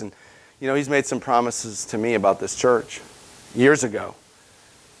do this, and you know, he's made some promises to me about this church years ago.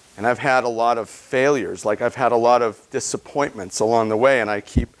 And I've had a lot of failures, like I've had a lot of disappointments along the way, and I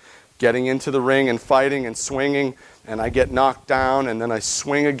keep getting into the ring and fighting and swinging, and I get knocked down, and then I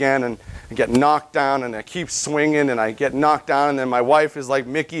swing again, and I get knocked down, and I keep swinging, and I get knocked down, and then my wife is like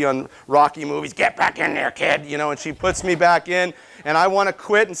Mickey on Rocky movies, get back in there, kid, you know, and she puts me back in, and I want to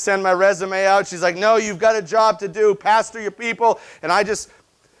quit and send my resume out. She's like, no, you've got a job to do, pastor your people, and I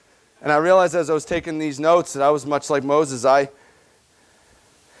realized as I was taking these notes that I was much like Moses. I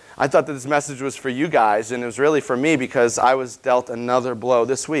thought that this message was for you guys, and it was really for me because I was dealt another blow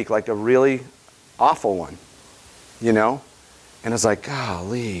this week, like a really awful one, you know? And it's like,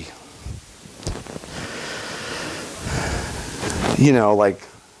 golly. You know, like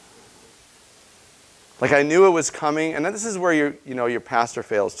I knew it was coming, and this is where your pastor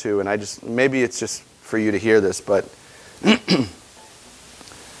fails too, and maybe it's just for you to hear this, but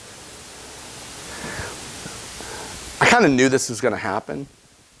kind of knew this was going to happen.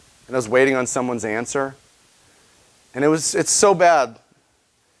 And I was waiting on someone's answer. And it's so bad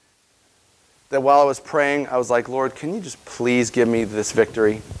that while I was praying, I was like, Lord, can you just please give me this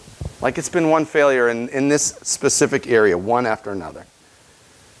victory? Like, it's been one failure in this specific area, one after another.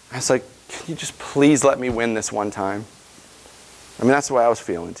 I was like, can you just please let me win this one time? I mean, that's the way I was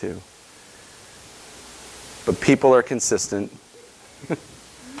feeling too. But people are consistent.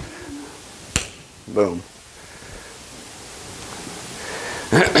 Boom.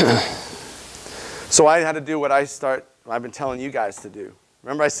 So I had to do what I've been telling you guys to do.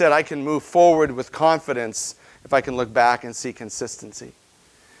 Remember I said I can move forward with confidence if I can look back and see consistency.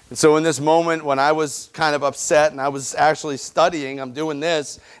 And so in this moment when I was kind of upset and I was actually studying, I'm doing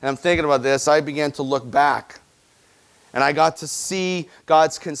this and I'm thinking about this, I began to look back. And I got to see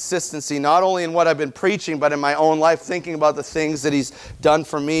God's consistency, not only in what I've been preaching, but in my own life, thinking about the things that He's done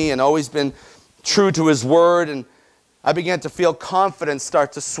for me and always been true to His Word. And I began to feel confidence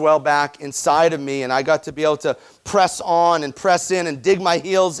start to swell back inside of me. And I got to be able to press on and press in and dig my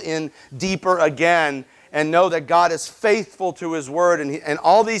heels in deeper again and know that God is faithful to His Word. And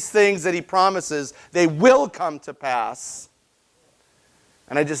all these things that He promises, they will come to pass.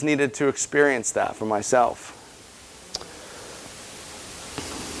 And I just needed to experience that for myself.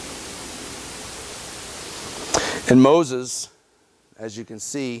 And Moses, as you can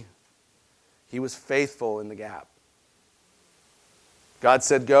see, he was faithful in the gap. God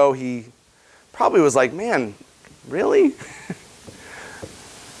said go. He probably was like, man, really?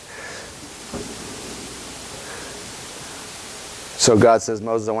 So God says,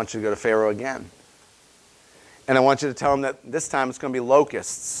 Moses, I want you to go to Pharaoh again. And I want you to tell him that this time it's going to be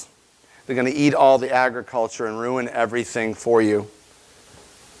locusts. They're going to eat all the agriculture and ruin everything for you.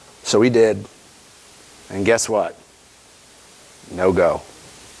 So he did. And guess what? No go.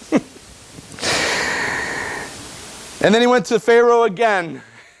 And then he went to Pharaoh again.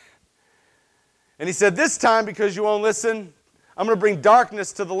 And he said, this time, because you won't listen, I'm going to bring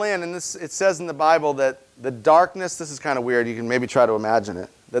darkness to the land. And it says in the Bible that the darkness, this is kind of weird, you can maybe try to imagine it,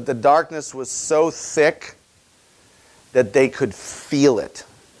 that the darkness was so thick that they could feel it.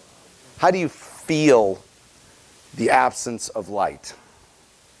 How do you feel the absence of light?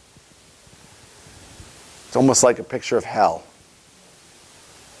 It's almost like a picture of hell,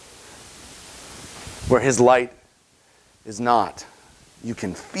 where His light is not. You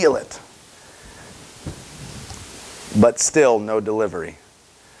can feel it. But still no delivery.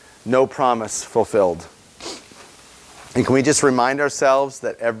 No promise fulfilled. And can we just remind ourselves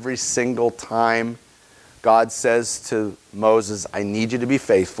that every single time God says to Moses, I need you to be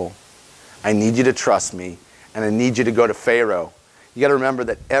faithful, I need you to trust me, and I need you to go to Pharaoh. You got to remember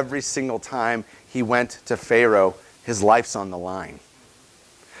that every single time he went to Pharaoh, his life's on the line.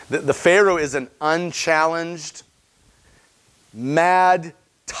 The Pharaoh is an unchallenged, mad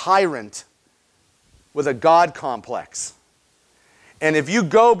tyrant with a God complex. And if you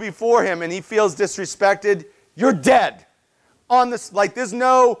go before him and he feels disrespected, you're dead. There's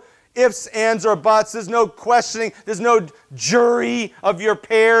no ifs, ands, or buts. There's no questioning. There's no jury of your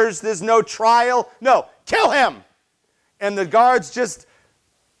peers. There's no trial. No, kill him. And the guards just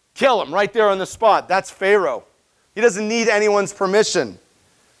kill him right there on the spot. That's Pharaoh. He doesn't need anyone's permission.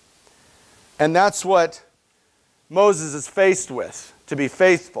 And that's what Moses is faced with, to be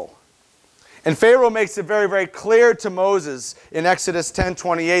faithful. And Pharaoh makes it very, very clear to Moses in Exodus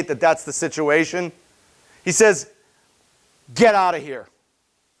 10:28 that that's the situation. He says, get out of here.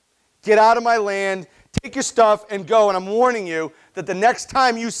 Get out of my land. Take your stuff and go. And I'm warning you that the next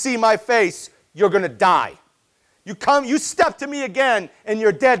time you see my face, you're going to die. You step to me again, and you're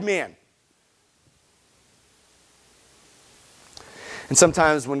a dead man. And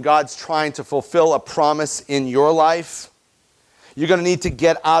sometimes when God's trying to fulfill a promise in your life, you're going to need to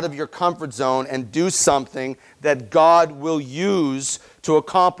get out of your comfort zone and do something that God will use to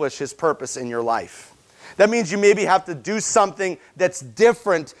accomplish His purpose in your life. That means you maybe have to do something that's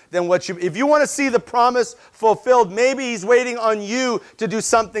different than if you want to see the promise fulfilled, maybe He's waiting on you to do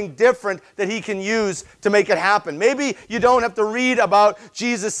something different that He can use to make it happen. Maybe you don't have to read about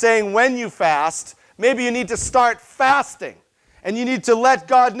Jesus saying when you fast. Maybe you need to start fasting. And you need to let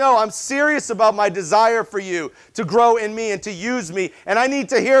God know, I'm serious about my desire for you to grow in me and to use me. And I need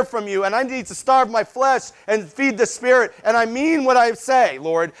to hear from you. And I need to starve my flesh and feed the Spirit. And I mean what I say,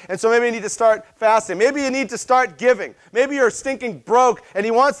 Lord. And so maybe you need to start fasting. Maybe you need to start giving. Maybe you're stinking broke and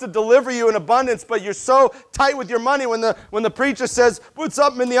He wants to deliver you in abundance, but you're so tight with your money when the preacher says, put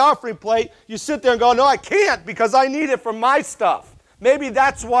something in the offering plate, you sit there and go, no, I can't because I need it for my stuff. Maybe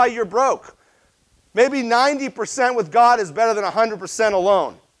that's why you're broke. Maybe 90% with God is better than 100%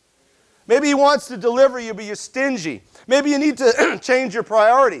 alone. Maybe he wants to deliver you, but you're stingy. Maybe you need to change your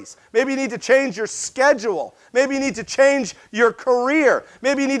priorities. Maybe you need to change your schedule. Maybe you need to change your career.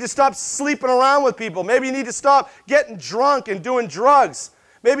 Maybe you need to stop sleeping around with people. Maybe you need to stop getting drunk and doing drugs.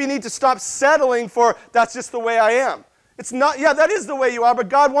 Maybe you need to stop settling for, that's just the way I am. It's not, yeah, that is the way you are, but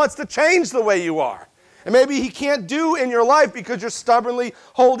God wants to change the way you are. And maybe he can't do in your life because you're stubbornly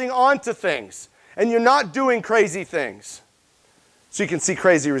holding on to things and you're not doing crazy things. So you can see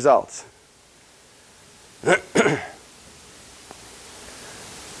crazy results.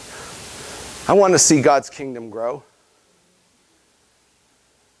 I want to see God's kingdom grow.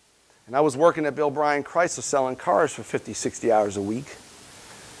 And I was working at Bill Bryan Chrysler selling cars for 50, 60 hours a week.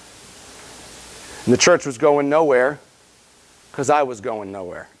 And the church was going nowhere because I was going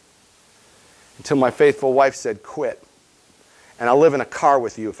nowhere. Until my faithful wife said, quit. And I'll live in a car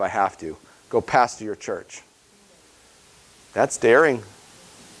with you if I have to. Go pastor your church. That's daring.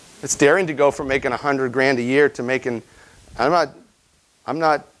 It's daring to go from making $100,000 a year to making, I'm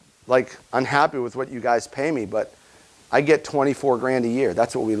not like unhappy with what you guys pay me, but I get $24,000 a year.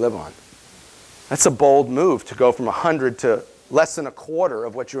 That's what we live on. That's a bold move to go from 100 to less than a quarter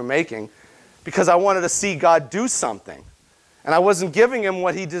of what you were making because I wanted to see God do something. And I wasn't giving him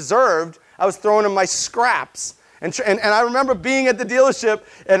what he deserved. I was throwing him my scraps. And I remember being at the dealership,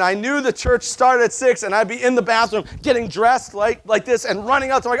 and I knew the church started at 6, and I'd be in the bathroom getting dressed like this and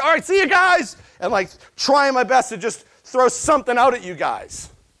running out. So I'm like, all right, see you guys. And like trying my best to just throw something out at you guys.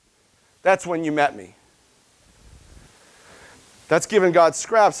 That's when you met me. That's giving God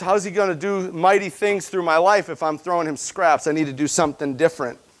scraps. How's he going to do mighty things through my life if I'm throwing him scraps? I need to do something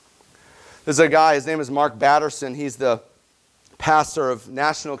different. There's a guy, his name is Mark Batterson. He's the pastor of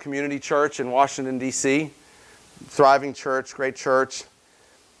National Community Church in Washington, D.C. Thriving church, great church,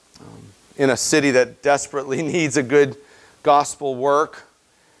 in a city that desperately needs a good gospel work.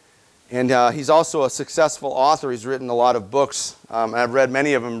 And he's also a successful author. He's written a lot of books. I've read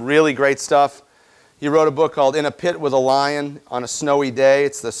many of them, really great stuff. He wrote a book called In a Pit with a Lion on a Snowy Day.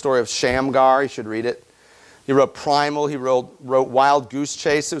 It's the story of Shamgar. You should read it. He wrote Primal. He wrote Wild Goose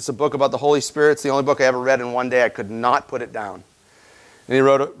Chase. It was a book about the Holy Spirit. It's the only book I ever read in one day. I could not put it down. And he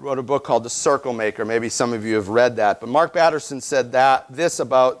wrote a book called The Circle Maker. Maybe some of you have read that. But Mark Batterson said this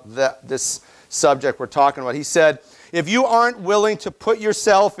about this subject we're talking about. He said, if you aren't willing to put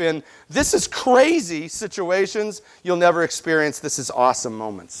yourself in this is crazy situations, you'll never experience this is awesome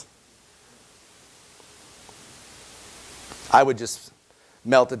moments. I would just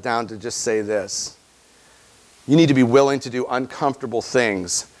melt it down to just say this. You need to be willing to do uncomfortable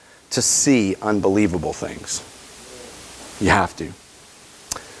things to see unbelievable things. You have to.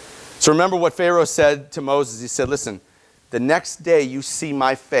 So remember what Pharaoh said to Moses. He said, listen, the next day you see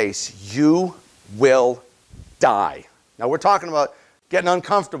my face, you will die. Now we're talking about getting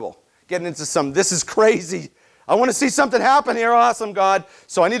uncomfortable, getting into some, this is crazy. I want to see something happen here, awesome God.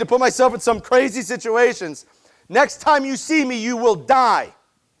 So I need to put myself in some crazy situations. Next time you see me, you will die.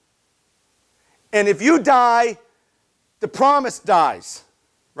 And if you die, the promise dies,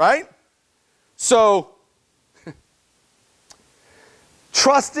 right? So,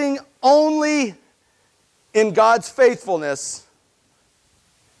 trusting only in God's faithfulness,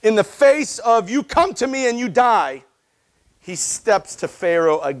 in the face of you come to me and you die, he steps to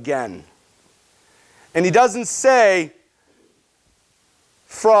Pharaoh again. And he doesn't say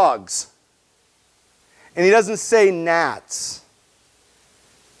frogs. And he doesn't say gnats.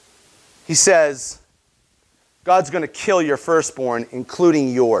 He says, God's going to kill your firstborn,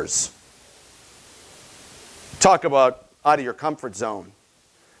 including yours. Talk about out of your comfort zone.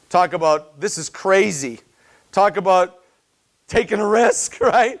 Talk about, this is crazy. Talk about taking a risk,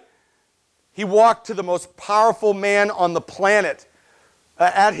 right? He walked to the most powerful man on the planet.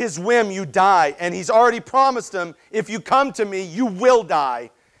 At his whim, you die. And he's already promised him, if you come to me, you will die.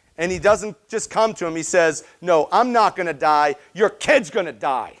 And he doesn't just come to him. He says, no, I'm not going to die. Your kid's going to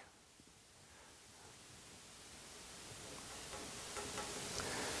die.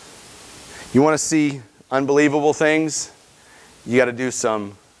 You want to see unbelievable things? You got to do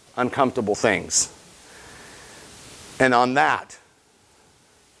some uncomfortable things. And on that,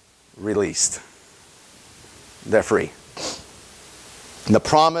 released. They're free. And the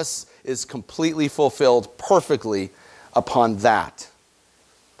promise is completely fulfilled perfectly upon that.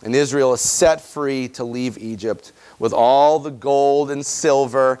 And Israel is set free to leave Egypt with all the gold and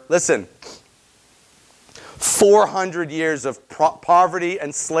silver. Listen, 400 years of poverty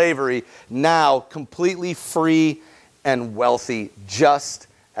and slavery, now completely free and wealthy, just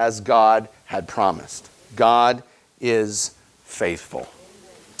as God had promised. God is faithful.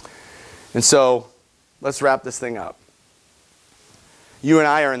 And so, let's wrap this thing up. You and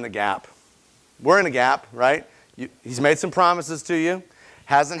I are in the gap. We're in a gap, right? He's made some promises to you.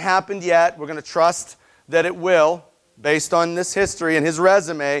 Hasn't happened yet. We're going to trust that it will, based on this history and his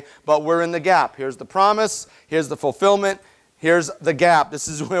resume, but we're in the gap. Here's the promise. Here's the fulfillment. Here's the gap. This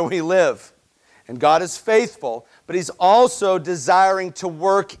is where we live. And God is faithful, but he's also desiring to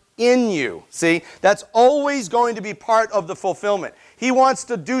work in you. See, that's always going to be part of the fulfillment. He wants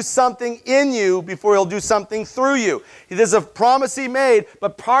to do something in you before he'll do something through you. There's a promise he made,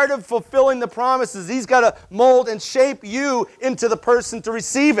 but part of fulfilling the promises, he's got to mold and shape you into the person to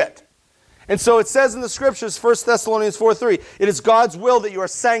receive it. And so it says in the scriptures, 1 Thessalonians 4:3, it is God's will that you are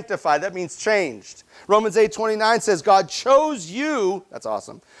sanctified. That means changed. Romans 8:29 says God chose you, that's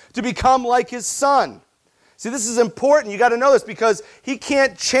awesome, to become like his son. See, this is important. You got to know this because he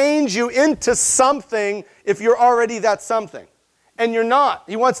can't change you into something if you're already that something. And you're not.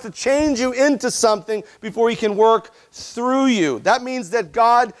 He wants to change you into something before he can work through you. That means that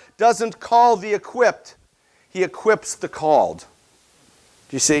God doesn't call the equipped. He equips the called.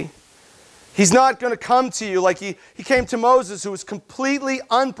 Do you see? He's not going to come to you like he came to Moses, who was completely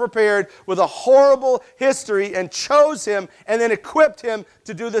unprepared with a horrible history, and chose him and then equipped him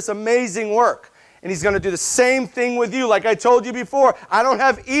to do this amazing work. And he's going to do the same thing with you. Like I told you before, I don't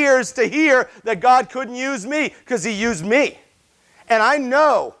have ears to hear that God couldn't use me because he used me. And I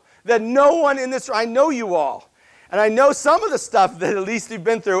know that no one in this, I know you all. And I know some of the stuff that at least you've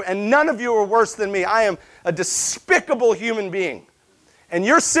been through, and none of you are worse than me. I am a despicable human being. And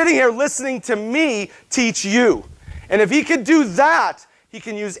you're sitting here listening to me teach you. And if he could do that, he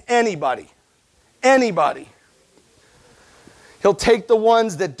can use anybody. Anybody. He'll take the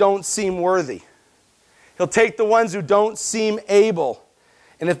ones that don't seem worthy. He'll take the ones who don't seem able.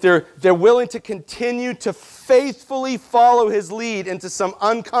 And if they're willing to continue to faithfully follow his lead into some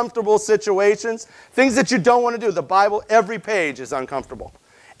uncomfortable situations, things that you don't want to do. The Bible, every page is uncomfortable.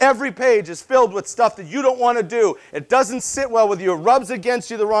 Every page is filled with stuff that you don't want to do. It doesn't sit well with you. It rubs against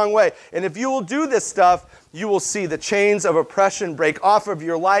you the wrong way. And if you will do this stuff, you will see the chains of oppression break off of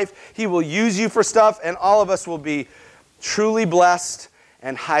your life. He will use you for stuff, and all of us will be truly blessed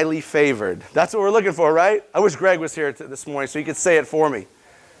and highly favored. That's what we're looking for, right? I wish Greg was here this morning so he could say it for me.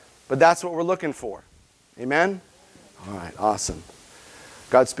 But that's what we're looking for. Amen? All right, awesome.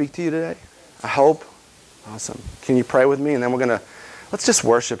 God speak to you today? I hope. Awesome. Can you pray with me? And then let's just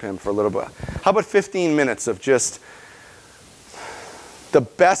worship him for a little bit. How about 15 minutes of just the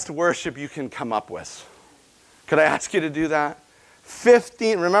best worship you can come up with? Could I ask you to do that?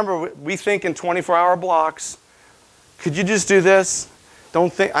 15, remember, we think in 24-hour blocks. Could you just do this?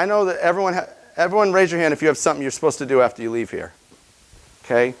 Don't think, I know that everyone raise your hand if you have something you're supposed to do after you leave here.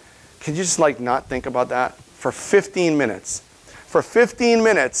 Okay? Could you just not think about that? For 15 minutes. For 15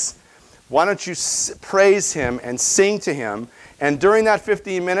 minutes, why don't you praise him and sing to him, and during that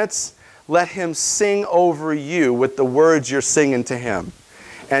 15 minutes, let him sing over you with the words you're singing to him.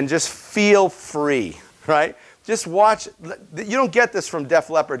 And just feel free, right? Just watch. You don't get this from Def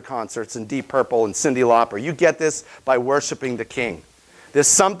Leppard concerts and Deep Purple and Cyndi Lauper. You get this by worshiping the King. There's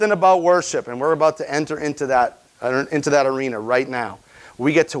something about worship, and we're about to enter into that arena right now.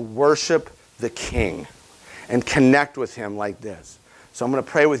 We get to worship the King and connect with him like this. So I'm going to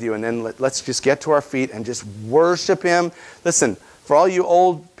pray with you, and then let's just get to our feet and just worship him. Listen, for all you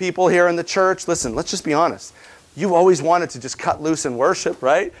old people here in the church, listen, let's just be honest. You always wanted to just cut loose and worship,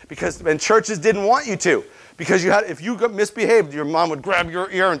 right? And churches didn't want you to. Because if you got misbehaved, your mom would grab your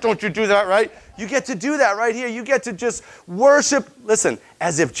ear and don't you do that, right? You get to do that right here. You get to just worship, listen,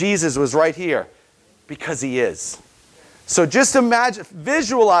 as if Jesus was right here. Because he is. So just imagine,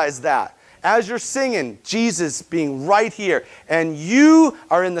 visualize that. As you're singing, Jesus being right here, and you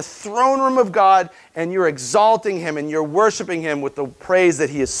are in the throne room of God, and you're exalting him, and you're worshiping him with the praise that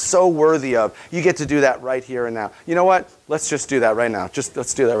he is so worthy of. You get to do that right here and now. You know what? Let's just do that right now.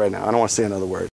 Let's do that right now. I don't want to say another word.